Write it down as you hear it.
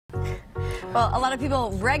Well, a lot of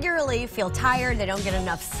people regularly feel tired. They don't get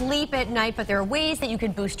enough sleep at night, but there are ways that you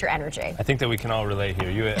can boost your energy. I think that we can all relate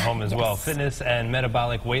here. You at home as well. Fitness and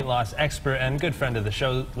metabolic weight loss expert and good friend of the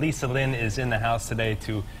show, Lynn, is in the house today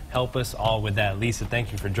to help us all with that. Lisa,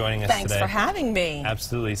 thank you for joining us today. Thanks for having me.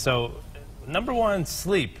 Absolutely. So, number one,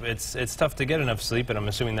 sleep. It's tough to get enough sleep, and I'm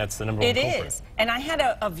assuming that's the number one culprit. It is. And I had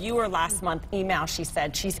a viewer last month email. She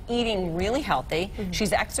said she's eating really healthy.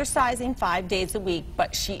 She's exercising 5 days a week,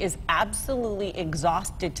 but she is absolutely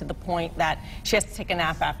exhausted to the point that she has to take a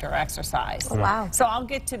nap after exercise. Oh, wow. So I'll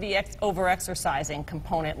get to the over-exercising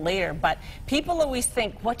component later. But people always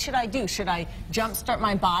think, what should I do? Should I jumpstart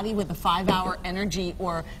my body with a 5-hour energy,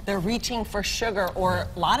 or they're reaching for sugar? Or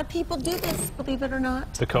a lot of people do this, believe it or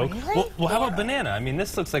not. The Coke? Really? Well, how about banana? I mean,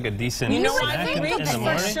 this looks like a decent snack in the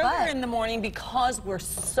morning. Sugar in the morning because we're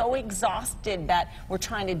so exhausted that we're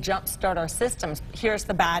trying to jumpstart our systems. Here's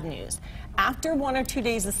the bad news. After 1 or 2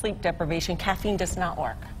 days of sleep deprivation, caffeine does not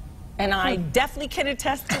work. And I definitely can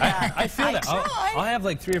attest to that. I feel that. I'll have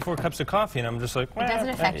like 3 or 4 cups of coffee, and I'm just like, it doesn't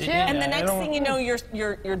affect you. And the next thing you know,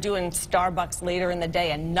 you're doing Starbucks later in the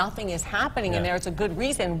day, and nothing is happening. And there's a good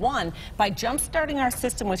reason. One, by jump-starting our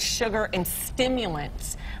system with sugar and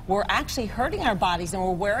stimulants, we're actually hurting our bodies, and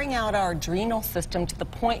we're wearing out our adrenal system to the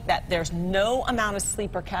point that there's no amount of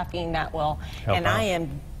sleep or caffeine that will. And I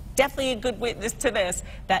am definitely a good witness to this.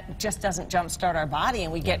 That just doesn't jumpstart our body,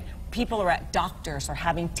 and we get. People are at doctors or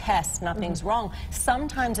having tests, nothing's wrong.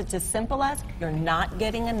 Sometimes it's as simple as you're not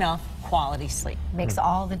getting enough quality sleep. Makes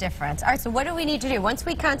all the difference. All right, so what do we need to do once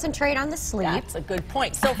we concentrate on the sleep? That's a good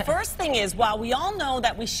point. So first thing is, while we all know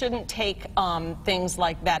that we shouldn't take things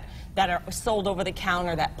like that are sold over the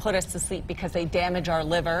counter that put us to sleep because they damage our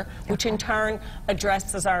liver, which in turn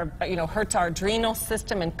addresses our, hurts our adrenal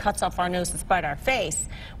system and cuts off our nose to spite our face,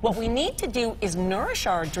 what we need to do is nourish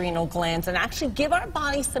our adrenal glands and actually give our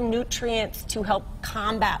body some nutrients to help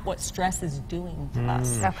combat what stress is doing to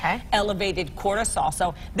us. Okay. Elevated cortisol.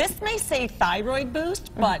 So this may say thyroid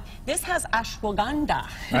boost, but this has ashwagandha.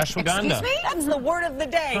 Ashwagandha. Excuse me? That's the word of the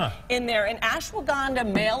day in there. And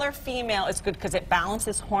ashwagandha, male or female, is good because it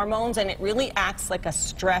balances hormones, and it really acts like a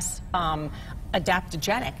stress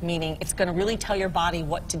adaptogenic, meaning it's going to really tell your body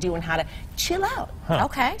what to do and how to chill out.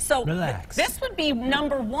 Okay. So relax. This would be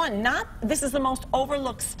number one. This is the most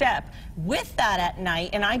overlooked step. With that at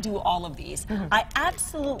night, and I do all of these, I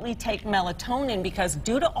absolutely take melatonin because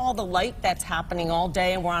due to all the light that's happening all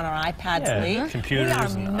day, and we're on our iPads late, computers we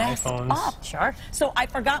are and messed iPhones. up. Sure. So I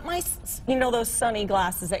forgot my, those sunny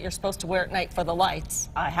glasses that you're supposed to wear at night for the lights.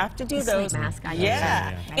 I have to do those. Sleep mask, I know.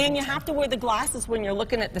 Yeah. And you have to wear the glasses when you're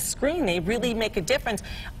looking at the screen. They really make a difference.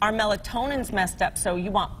 Our melatonin's messed up, so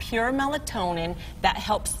you want pure melatonin that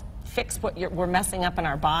helps fix what we're messing up in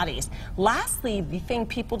our bodies. Lastly, the thing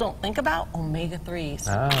people don't think about, omega-3s.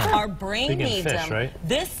 Our brain needs them. Right?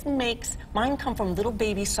 This makes, mine come from little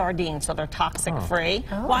baby sardines, so they're toxic-free.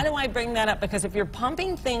 Why do I bring that up? Because if you're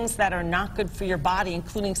pumping things that are not good for your body,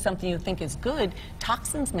 including something you think is good,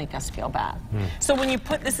 toxins make us feel bad. So when you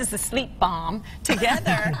put this as a sleep bomb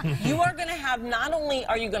together, you are going to have, not only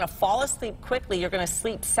are you going to fall asleep quickly, you're going to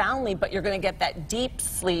sleep soundly, but you're going to get that deep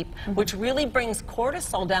sleep, which really brings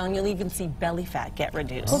cortisol down. You'll even see belly fat get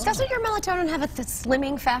reduced. Well, doesn't your melatonin have a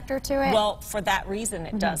slimming factor to it? Well, for that reason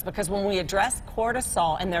it does, because when we address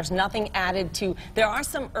cortisol and there's nothing added to, there are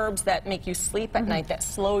some herbs that make you sleep at night that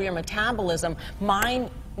slow your metabolism.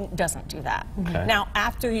 Mine doesn't do that. Now,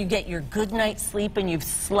 after you get your good night's sleep and you've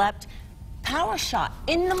slept, power shot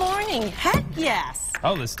in the morning, heck yes.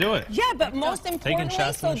 Oh, let's do it. Yeah, but most importantly,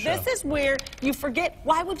 so this is where you forget,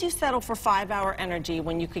 why would you settle for 5-hour energy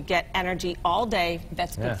when you could get energy all day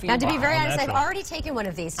that's good for you? Now, to be very honest, I've already taken one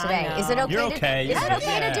of these today. Is it okay? You're okay. Is it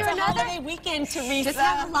okay to do another? Holiday weekend, Teresa. Just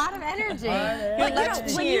have a lot of energy. But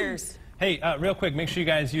cheers. Hey, real quick, make sure you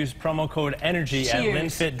guys use promo code ENERGY at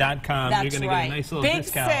LynFIT.com. You're going to get a nice little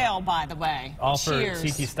discount. Big sale, by the way. All for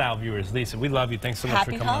CT Style viewers. Lisa, we love you. Thanks so much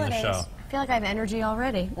for coming on the show. I feel like I have energy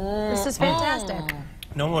already. This is fantastic.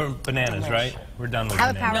 No more bananas, right? We're done with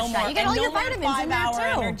Have bananas. a power shot. You get all your vitamins in there,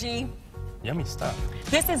 too. Energy. Yummy stuff.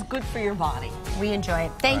 This is good for your body. We enjoy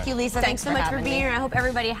it. Thank you, Lisa. Thanks so much for being here. I hope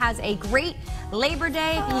everybody has a great Labor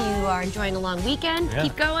Day. If you are enjoying a long weekend,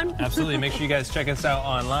 keep going. Absolutely. Make sure you guys check us out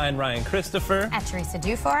online. Ryan Christopher. At Teresa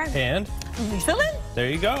Dufour. And Lisa Lynn. there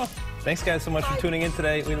you go. Thanks, guys, so much for tuning in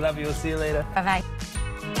today. We love you. We'll see you later. Bye-bye.